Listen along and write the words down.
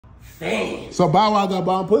fan. So Bow Wow got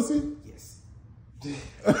bomb pussy? Yes.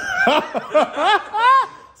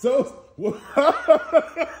 So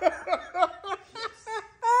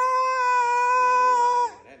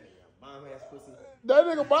that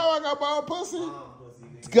nigga Bow Wow got bomb pussy? Bomb pussy,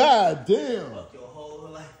 nigga. God damn. Fuck your whole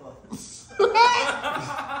life up.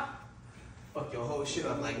 Fuck your whole shit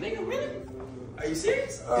up. Like, nigga, really? Are you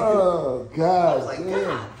serious? Oh, I God was like, damn.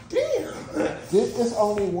 God damn. It's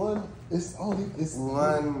only one. It's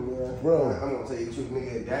One, yeah. Bro. I'm gonna tell you the truth,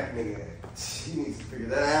 nigga. That nigga, he needs to figure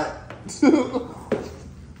that out. So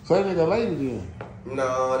that nigga lady then.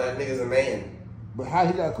 No, that nigga's a man. But how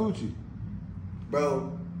he got coochie?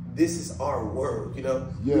 Bro, this is our world, you know?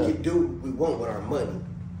 Yeah. We can do what we want with our money.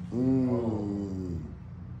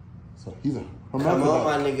 So he's a Come on,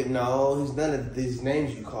 my nigga. No, he's none of these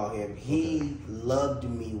names you call him. He loved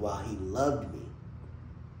me while he loved me.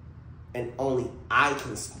 And only I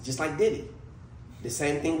can, just like Diddy. The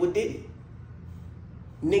same thing with Diddy.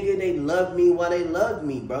 Nigga, they loved me while they loved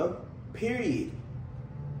me, bro. Period.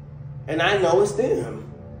 And I know it's them.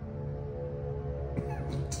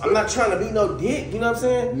 I'm not trying to be no dick, you know what I'm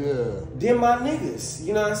saying? Yeah. Them my niggas,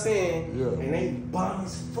 you know what I'm saying? Yeah. And they bomb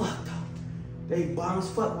as fuck, though. They bomb as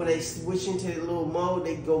fuck when they switch into the little mode,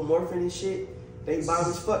 they go morphing and shit. They bomb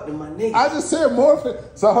as fuck, them my niggas. I just said morphing.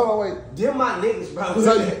 So hold on, wait. Them my niggas, bro.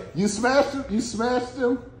 So you smashed him? You smashed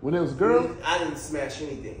him when it was a girl? I didn't smash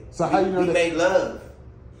anything. So how you know we that? made love.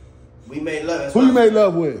 We made love. That's Who why you made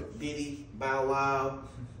love with? Diddy, Bow Wow,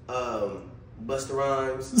 Busta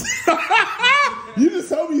Rhymes. You just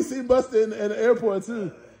told me you seen Busta in the airport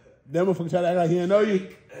too. That motherfucker tried to act like he didn't know you.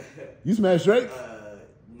 You smashed Drake?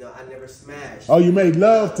 No, I never smashed. Oh, you made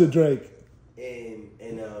love to Drake. And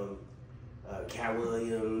Cat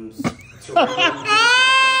Williams. What's his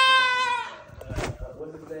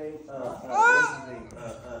name?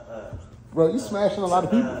 Bro, you smashing a lot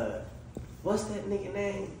of people. What's that nigga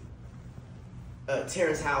name?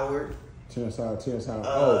 Terrence Howard. Terrence Howard.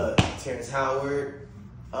 Terrence Howard.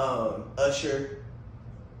 Usher.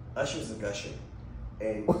 Usher's a gusher.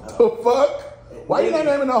 And What the fuck? Why you not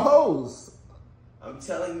naming no hoes? I'm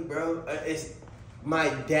telling you, bro. It's my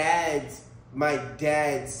dad's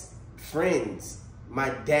friends. My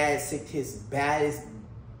dad sicked his baddest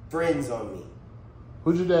friends on me.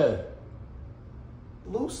 Who's your dad?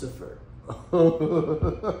 Lucifer.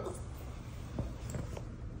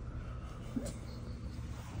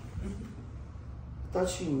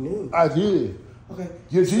 Thought you knew. I did. Okay.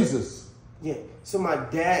 You're Jesus. Yeah. So my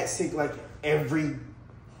dad sicked like every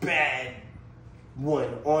bad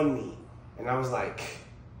one on me. And I was like,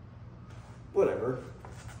 whatever.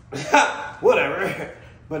 Whatever.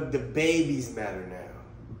 But the babies matter now.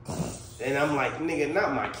 And I'm like, nigga,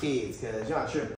 not my kids, cause y'all tripping.